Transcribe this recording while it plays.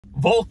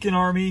Vulcan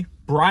Army,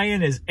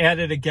 Bryan is at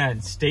it again.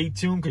 Stay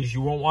tuned because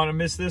you won't want to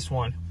miss this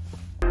one.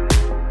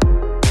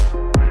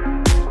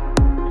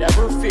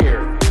 Never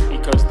fear,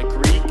 because the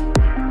Greek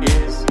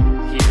is here.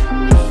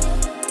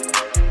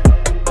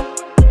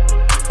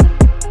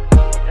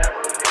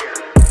 Never fear,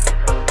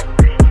 because the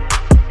Greek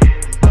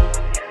is here.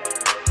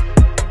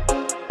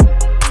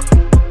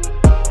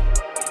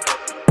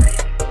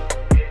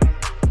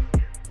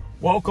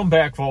 Welcome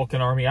back, Vulcan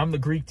Army. I'm the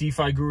Greek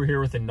DeFi Guru here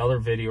with another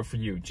video for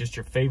you. Just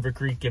your favorite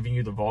Greek, giving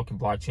you the Vulcan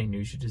blockchain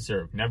news you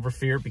deserve. Never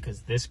fear,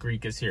 because this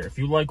Greek is here. If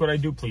you like what I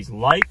do, please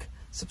like,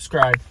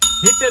 subscribe,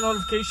 hit that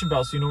notification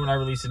bell so you know when I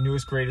release the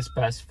newest, greatest,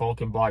 best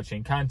Vulcan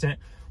blockchain content.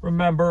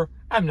 Remember,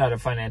 I'm not a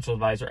financial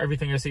advisor.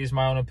 Everything I say is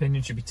my own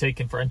opinion, should be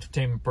taken for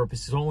entertainment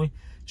purposes only.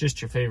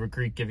 Just your favorite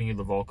Greek, giving you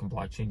the Vulcan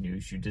blockchain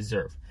news you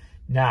deserve.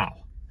 Now,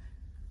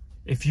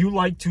 if you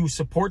like to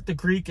support the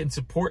Greek and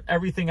support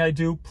everything I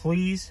do,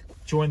 please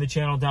join the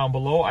channel down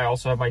below. I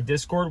also have my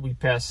Discord. We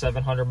passed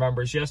 700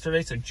 members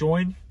yesterday, so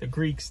join the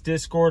Greek's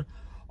Discord.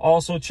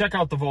 Also, check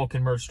out the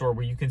Vulcan merch store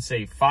where you can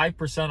save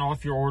 5%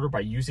 off your order by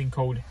using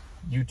code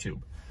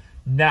YouTube.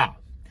 Now,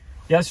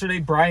 yesterday,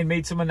 Bryan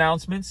made some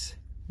announcements,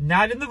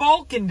 not in the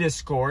Vulcan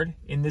Discord,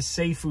 in the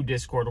safuu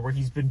Discord, where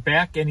he's been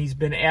back and he's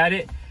been at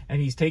it,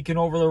 and he's taken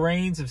over the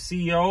reins of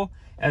CEO.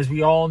 As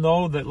we all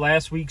know, that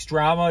last week's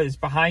drama is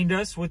behind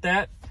us with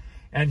that,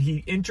 and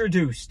he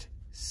introduced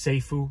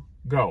safuu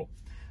Go.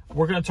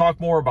 We're going to talk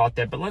more about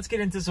that, but let's get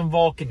into some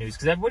Vulcan news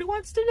because everybody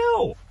wants to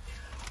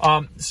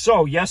know.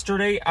 So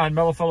yesterday on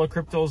Mellow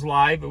Crypto's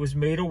Live, it was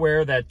made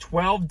aware that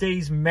 12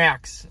 days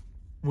max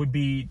would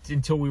be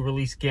until we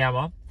release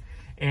Gamma.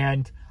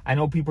 And I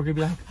know people are going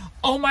to be like,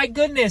 oh my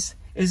goodness,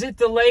 is it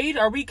delayed?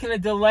 Are we going to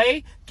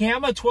delay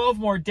Gamma 12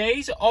 more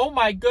days? Oh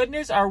my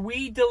goodness, are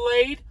we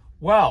delayed?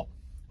 Well,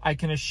 I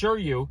can assure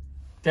you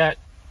that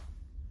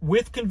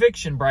with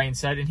conviction, Bryan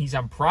said, and he's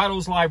on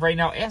Prado's Live right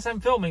now as I'm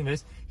filming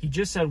this, he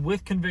just said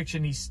with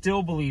conviction he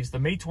still believes the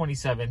May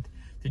 27th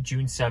to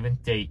June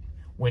 7th date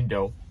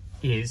window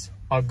is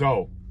a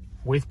go.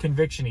 With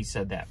conviction, he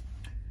said that.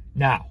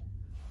 Now,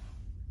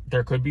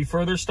 there could be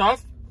further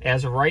stuff.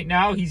 As of right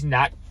now, he's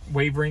not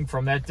wavering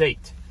from that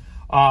date.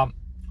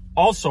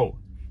 Also,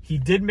 he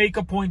did make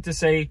a point to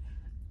say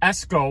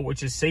SGO,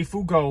 which is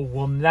safuu Go,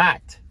 will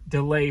not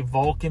delay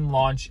Vulcan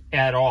launch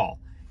at all.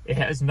 It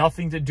has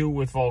nothing to do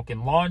with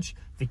Vulcan launch.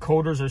 The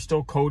coders are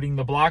still coding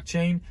the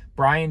blockchain.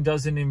 Bryan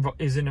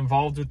isn't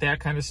involved with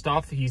that kind of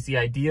stuff. He's the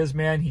ideas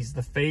man. He's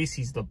the face.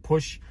 He's the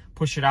push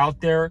it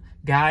out there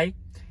guy.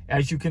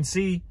 As you can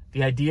see,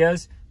 the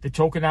ideas, the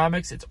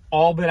tokenomics, it's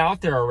all been out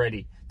there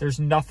already. There's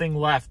nothing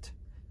left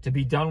to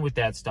be done with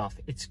that stuff.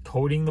 It's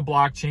coding the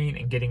blockchain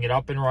and getting it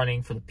up and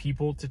running for the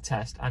people to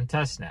test on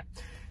testnet.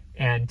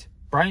 And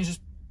Bryan's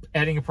just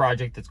adding a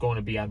project that's going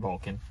to be on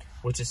Vulcan,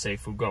 which is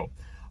safuu Go.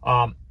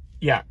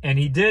 Yeah, and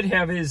he did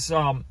have his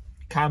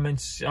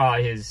comments,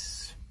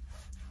 his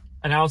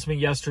announcement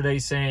yesterday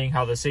saying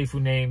how the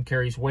safuu name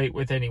carries weight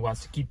with it, and he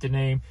wants to keep the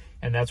name,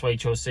 and that's why he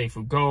chose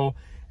safuu Go,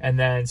 and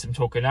then some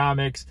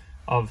tokenomics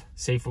of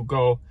safuu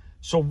Go.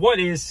 So what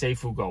is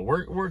safuu Go?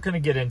 We're going to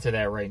get into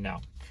that right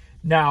now.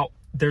 Now,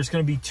 there's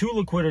going to be 2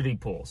 liquidity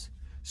pools.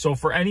 So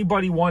for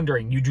anybody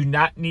wondering, you do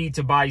not need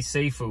to buy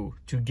safuu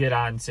to get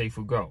on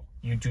safuu Go.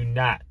 You do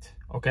not,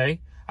 okay?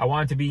 I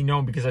want it to be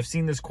known because I've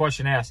seen this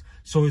question asked,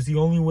 so is the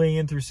only way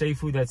in through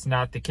safuu? That's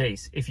not the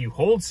case. If you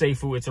hold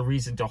safuu, it's a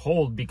reason to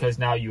hold because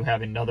now you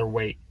have another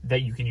way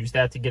that you can use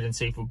that to get in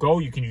safuu Go.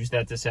 You can use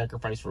that to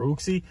sacrifice for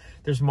UXI.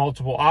 There's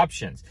multiple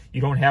options. You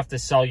don't have to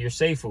sell your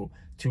safuu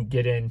to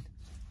get in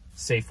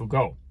safuu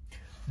Go.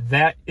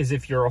 That is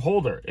if you're a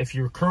holder. If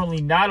you're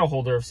currently not a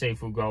holder of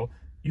safuu Go,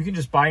 you can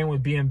just buy in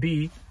with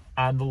BNB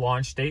on the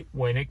launch date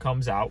when it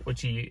comes out,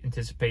 which he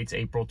anticipates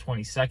April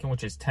 22nd,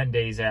 which is 10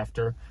 days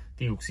after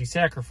the UXI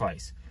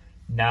sacrifice.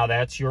 Now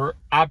that's your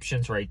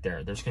options right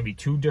there. There's going to be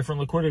 2 different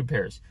liquidity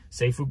pairs,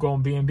 safuu Go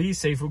and BNB,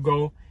 safuu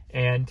Go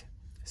and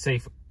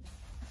safuu.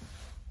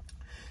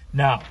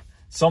 Now,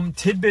 some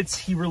tidbits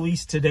he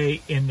released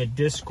today in the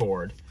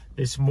Discord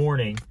this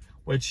morning,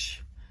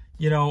 which,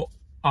 you know,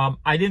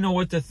 I didn't know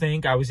what to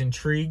think. I was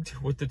intrigued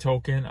with the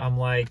token. I'm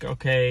like,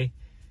 okay,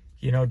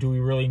 you know, do we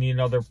really need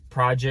another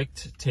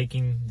project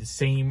taking the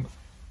same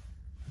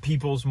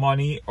people's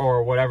money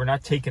or whatever?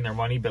 Not taking their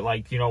money, but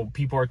like, you know,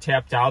 people are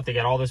tapped out. They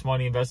got all this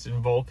money invested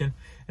in Vulcan.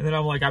 And then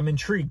I'm like, I'm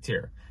intrigued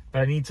here,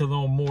 but I need to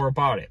know more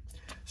about it.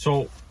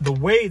 So the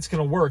way it's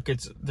going to work,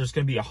 there's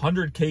going to be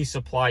 100K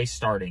supply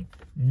starting.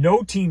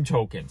 No team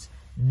tokens.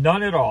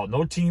 None at all.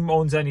 No team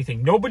owns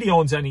anything. Nobody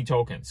owns any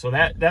tokens. So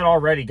that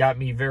already got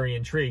me very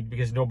intrigued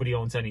because nobody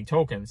owns any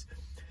tokens.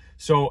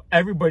 So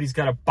everybody's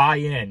got to buy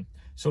in.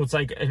 So it's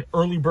like an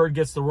early bird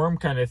gets the worm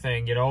kind of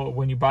thing, you know.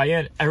 When you buy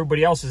in,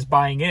 everybody else is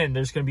buying in.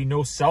 There's going to be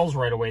no sells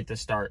right away at the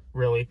start,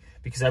 really,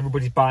 because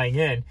everybody's buying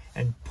in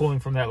and pulling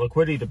from that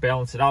liquidity to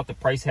balance it out. The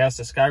price has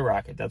to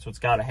skyrocket. That's what's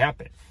got to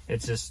happen.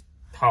 It's just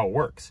how it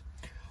works.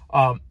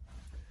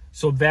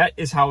 So that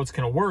is how it's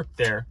going to work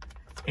there.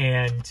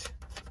 And,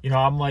 you know,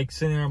 I'm like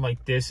sitting there, I'm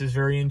like, this is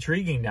very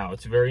intriguing now.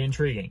 It's very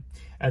intriguing.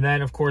 And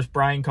then, of course,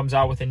 Bryan comes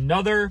out with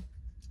another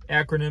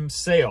acronym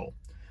SAIL,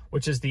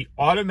 which is the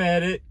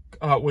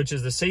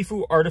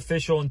safuu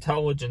artificial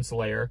intelligence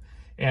layer.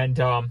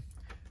 And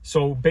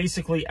so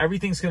basically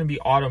everything's going to be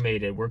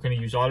automated. We're going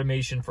to use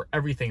automation for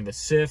everything, the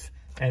SIF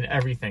and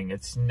everything.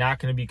 It's not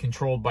going to be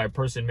controlled by a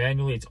person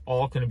manually. It's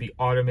all going to be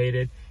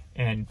automated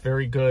and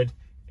very good.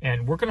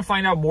 And we're going to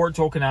find out more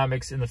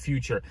tokenomics in the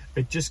future.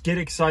 But just get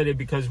excited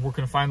because we're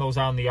going to find those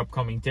out in the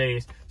upcoming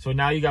days. So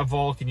now you got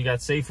Vulcan, you got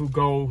safuu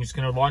Go, who's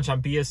going to launch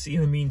on BSC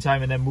in the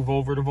meantime and then move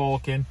over to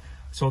Vulcan.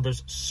 So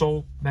there's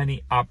so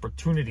many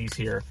opportunities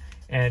here.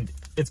 And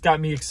it's got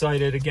me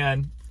excited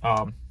again.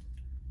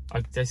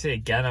 I say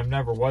again, I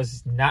never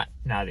was not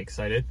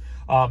excited.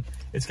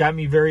 It's got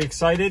me very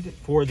excited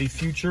for the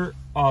future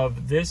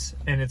of this.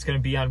 And it's going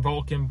to be on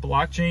Vulcan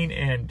blockchain.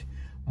 And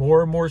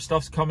more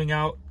stuff's coming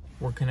out.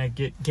 We're going to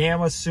get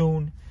Gamma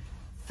soon.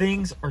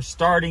 Things are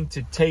starting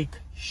to take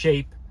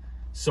shape.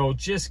 So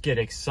just get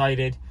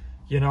excited.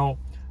 You know,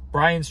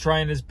 Bryan's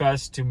trying his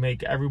best to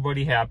make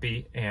everybody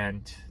happy.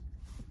 And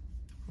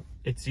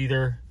it's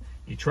either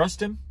you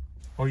trust him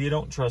or you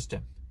don't trust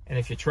him. And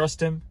if you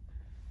trust him,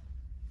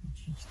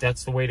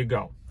 that's the way to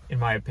go, in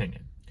my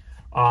opinion.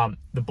 The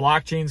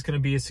blockchain is going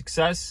to be a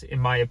success, in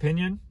my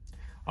opinion.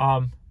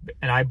 And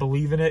I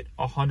believe in it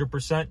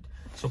 100%.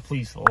 So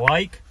please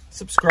like,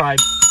 subscribe,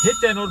 hit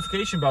that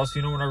notification bell so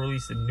you know when I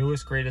release the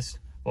newest, greatest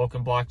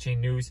Vulcan blockchain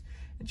news.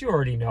 And you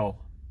already know,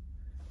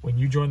 when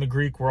you join the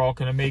Greek, we're all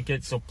going to make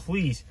it. So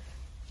please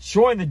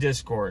join the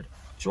Discord,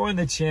 join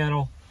the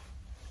channel,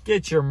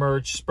 get your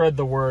merch, spread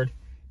the word,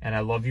 and I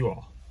love you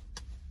all.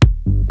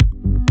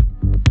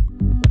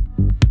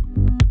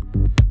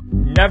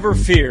 Never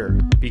fear,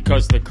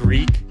 because the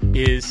Greek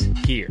is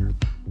here.